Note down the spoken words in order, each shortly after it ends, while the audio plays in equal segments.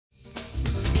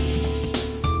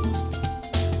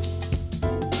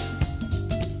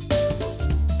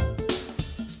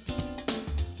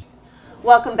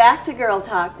Welcome back to Girl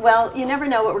Talk. Well, you never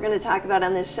know what we're going to talk about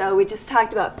on this show. We just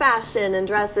talked about fashion and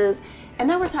dresses, and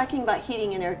now we're talking about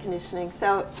heating and air conditioning.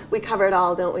 So we cover it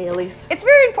all, don't we, Elise? It's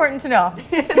very important to know.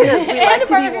 It is. We like and a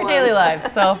part of your daily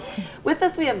lives. So, with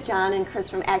us we have John and Chris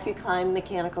from Accu Clime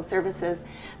Mechanical Services.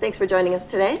 Thanks for joining us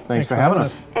today. Thanks for having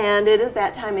us. And it is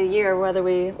that time of year, whether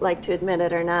we like to admit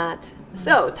it or not.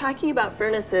 So, talking about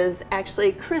furnaces,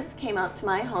 actually, Chris came out to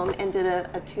my home and did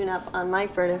a tune-up on my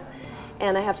furnace.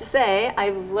 And I have to say,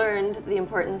 I've learned the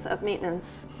importance of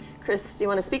maintenance. Chris, do you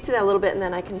want to speak to that a little bit, and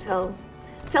then I can tell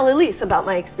Elise about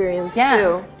my experience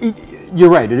too.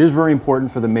 You're right. It is very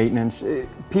important for the maintenance.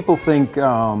 People think, we're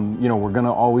going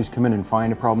to always come in and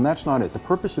find a problem. That's not it. The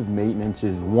purpose of maintenance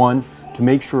is, one, to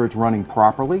make sure it's running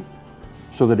properly,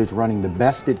 so that it's running the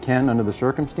best it can under the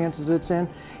circumstances it's in,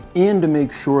 and to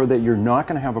make sure that you're not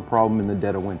going to have a problem in the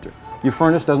dead of winter. Your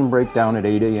furnace doesn't break down at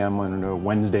 8 a.m. on a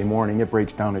Wednesday morning, it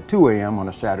breaks down at 2 a.m. on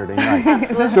a Saturday night.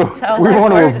 Absolutely. So we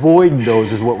want to avoid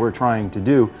those is what we're trying to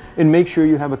do, and make sure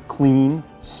you have a clean,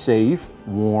 safe,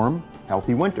 warm,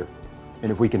 healthy winter.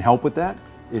 And if we can help with that,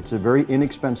 it's a very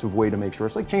inexpensive way to make sure.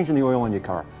 It's like changing the oil in your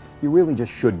car. You really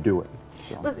just should do it.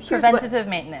 So. Well, preventative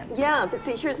maintenance. Yeah, but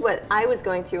see, here's what I was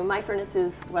going through. My furnace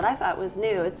is what I thought was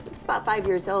new. It's about 5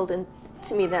 years old, and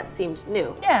to me that seemed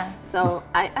new. Yeah. So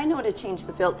I know to change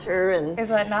the filter. And is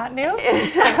that not new?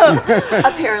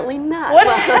 Apparently not. What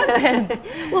happened?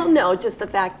 Well, no, just the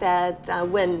fact that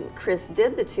when Chris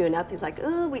did the tune-up, he's like,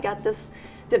 oh, we got this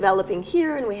developing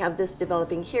here, and we have this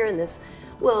developing here, and this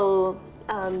will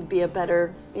be a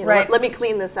better, right. Let me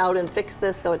clean this out and fix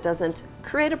this so it doesn't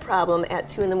create a problem at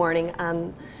 2 in the morning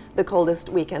on the coldest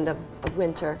weekend of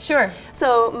winter. Sure.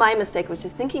 So my mistake was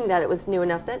just thinking that it was new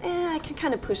enough that I can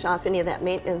kind of push off any of that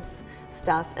maintenance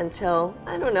stuff until,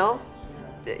 I don't know.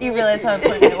 You realize how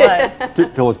important it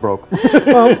was. Till it's broke.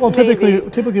 Well,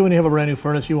 typically when you have a brand new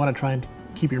furnace, you want to try and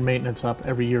keep your maintenance up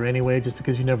every year anyway, just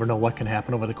because you never know what can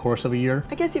happen over the course of a year.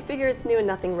 I guess you figure it's new and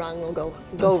nothing wrong will go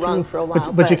wrong for a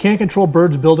while. But you can't control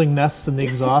birds building nests in the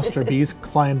exhaust or bees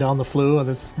flying down the flue.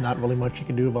 There's not really much you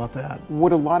can do about that.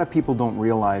 What a lot of people don't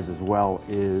realize as well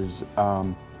is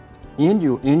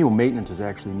annual maintenance is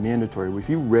actually mandatory. If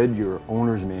you read your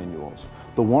owner's manuals,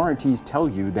 the warranties tell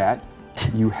you that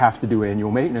you have to do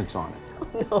annual maintenance on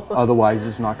it. No.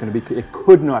 Otherwise, it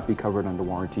could not be covered under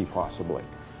warranty possibly.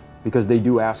 Because they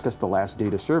do ask us the last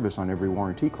date of service on every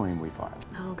warranty claim we file.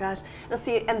 Oh gosh. Now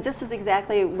see, and this is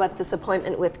exactly what this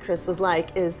appointment with Chris was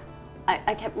like, is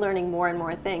I kept learning more and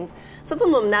more things. Some of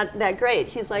them not that great.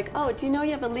 He's like, oh, do you know you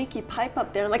have a leaky pipe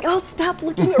up there? I'm like, oh, stop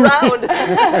looking around.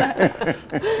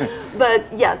 But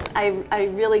yes, I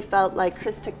really felt like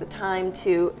Chris took the time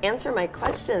to answer my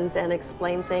questions and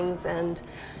explain things. And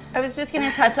I was just going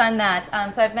to touch on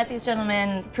that. So I've met these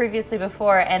gentlemen previously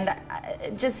before, and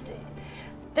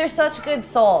they're such good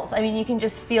souls. I mean, you can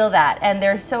just feel that, and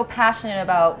they're so passionate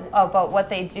about what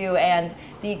they do and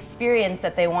the experience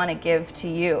that they want to give to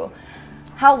you.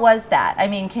 How was that? I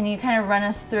mean, can you kind of run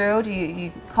us through?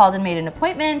 You called and made an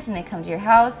appointment, and they come to your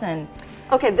house and?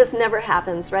 Okay, this never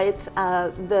happens, right?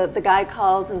 The guy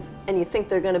calls and you think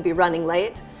they're going to be running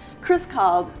late. Chris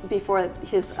called before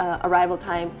his arrival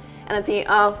time, and I'm thinking,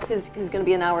 oh, he's going to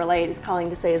be an hour late. He's calling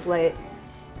to say he's late.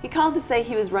 He called to say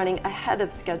he was running ahead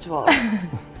of schedule.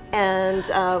 And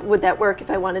would that work if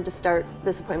I wanted to start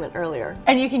this appointment earlier?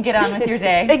 And you can get on with your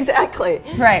day. Exactly.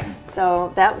 Right.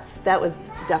 So that was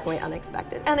definitely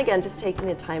unexpected. And again, just taking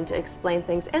the time to explain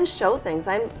things and show things.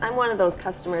 I'm one of those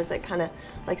customers that kind of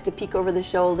likes to peek over the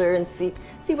shoulder and see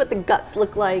what the guts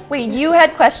look like. Wait, you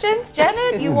had questions,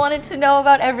 Janet? You wanted to know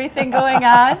about everything going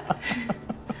on?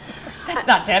 That's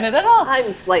not Janet at all.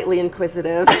 I'm slightly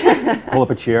inquisitive. Pull up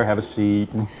a chair, have a seat.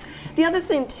 The other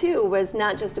thing too was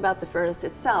not just about the furnace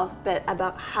itself, but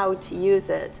about how to use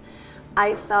it.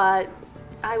 I thought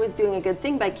I was doing a good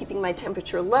thing by keeping my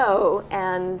temperature low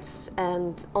and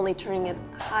only turning it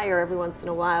higher every once in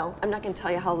a while. I'm not going to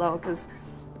tell you how low because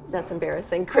that's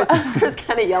embarrassing. Chris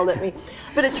kind of yelled at me.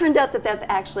 But it turned out that that's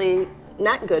actually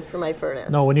not good for my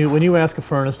furnace. No, when you ask a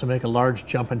furnace to make a large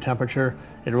jump in temperature,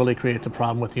 it really creates a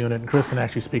problem with the unit, and Chris can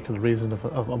actually speak to the reason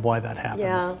of why that happens.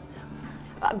 Yeah.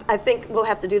 I think we'll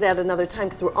have to do that another time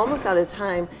because we're almost out of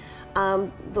time.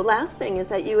 The last thing is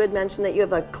that you had mentioned that you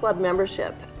have a club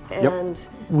membership. And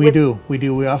yep. We do.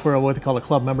 We offer what they call a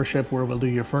club membership, where we'll do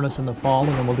your furnace in the fall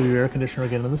and then we'll do your air conditioner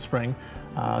again in the spring.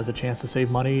 There's a chance to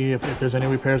save money. If there's any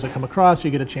repairs that come across,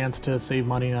 you get a chance to save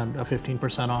money on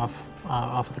 15% off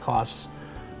of the costs.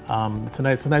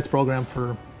 It's a nice program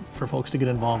for folks to get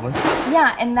involved with.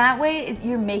 Yeah, and that way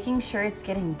you're making sure it's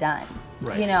getting done.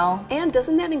 Right. You know. And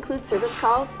doesn't that include service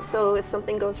calls? So if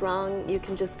something goes wrong, you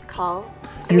can just call?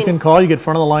 You can call, you get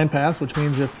front of the line pass, which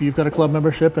means if you've got a club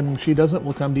membership and she doesn't,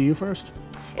 we'll come to you first.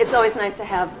 It's always nice to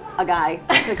have a guy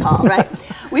to call, right?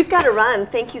 We've got to run.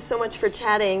 Thank you so much for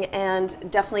chatting, and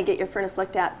definitely get your furnace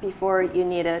looked at before you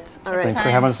need it. All right. Thanks for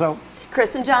having us out.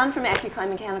 Chris and John from Accu Clime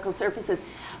Mechanical Surfaces.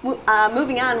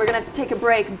 Moving on, we're going to have to take a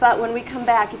break, but when we come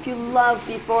back, if you love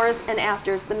befores and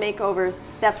afters, the makeovers,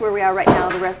 that's where we are right now,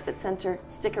 the Respite Center.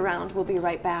 Stick around. We'll be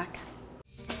right back.